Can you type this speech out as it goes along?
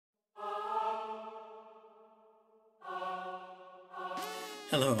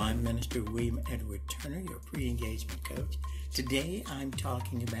Hello, I'm Minister William Edward Turner, your pre-engagement coach. Today I'm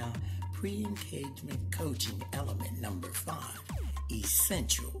talking about pre-engagement coaching element number 5,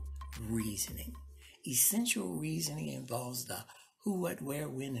 essential reasoning. Essential reasoning involves the who, what, where,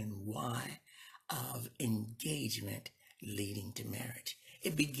 when, and why of engagement leading to marriage.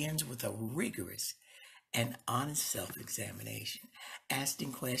 It begins with a rigorous and honest self-examination,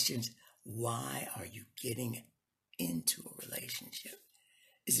 asking questions: why are you getting into a relationship?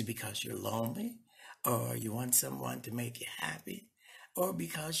 Is it because you're lonely, or you want someone to make you happy, or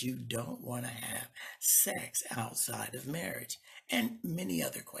because you don't want to have sex outside of marriage, and many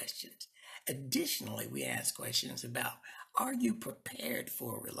other questions. Additionally, we ask questions about: are you prepared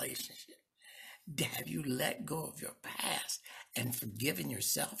for a relationship? Have you let go of your past and forgiven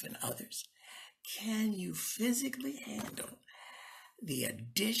yourself and others? Can you physically handle the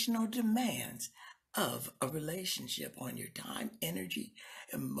additional demands of a relationship on your time, energy,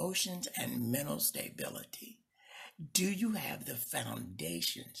 emotions, and mental stability? Do you have the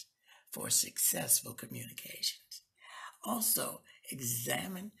foundations for successful communications? Also,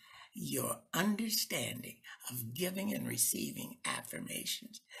 examine your understanding of giving and receiving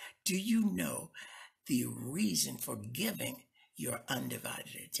affirmations. Do you know the reason for giving your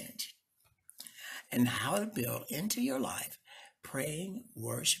undivided attention? And how to build into your life praying,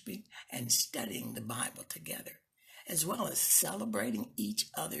 worshiping, and studying the Bible together, as well as celebrating each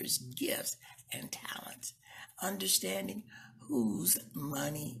other's gifts and talents, understanding whose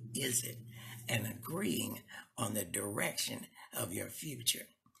money is it, and agreeing on the direction of your future.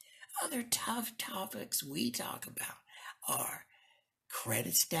 Other tough topics we talk about are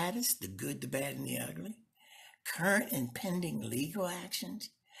credit status, the good, the bad, and the ugly, current and pending legal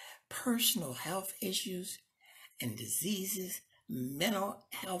actions, personal health issues and diseases, mental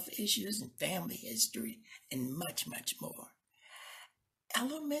health issues and family history, and much, much more.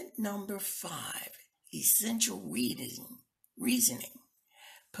 Element number 5, essential reasoning,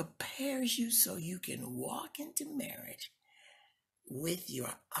 prepares you so you can walk into marriage with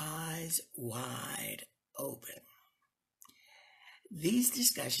your eyes wide open. These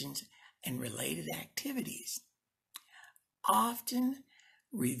discussions and related activities often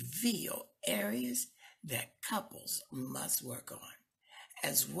reveal areas that couples must work on,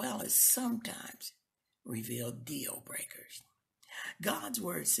 as well as sometimes reveal deal breakers. God's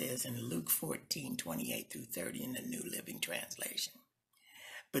word says in Luke 14:28-30 in the New Living Translation,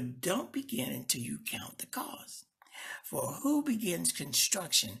 "But don't begin until you count the cost. For who begins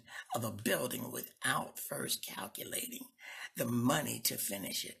construction of a building without first calculating the money to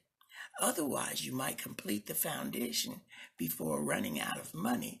finish it? Otherwise, you might complete the foundation before running out of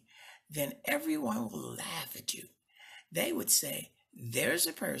money. Then everyone will laugh at you. They would say, 'There's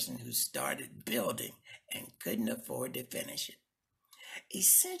a person who started building and couldn't afford to finish it.'"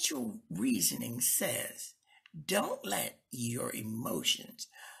 Essential reasoning says, don't let your emotions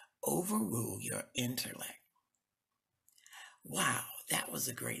overrule your intellect. Wow, that was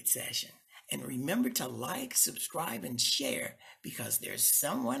a great session. And remember to like, subscribe, and share, because there's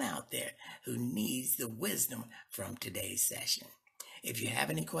someone out there who needs the wisdom from today's session. If you have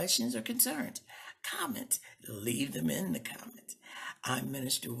any questions or concerns, comments, leave them in the comments. I'm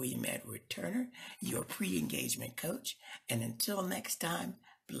Minister William Edward Turner, your pre-engagement coach. And until next time,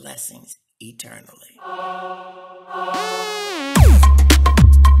 blessings eternally.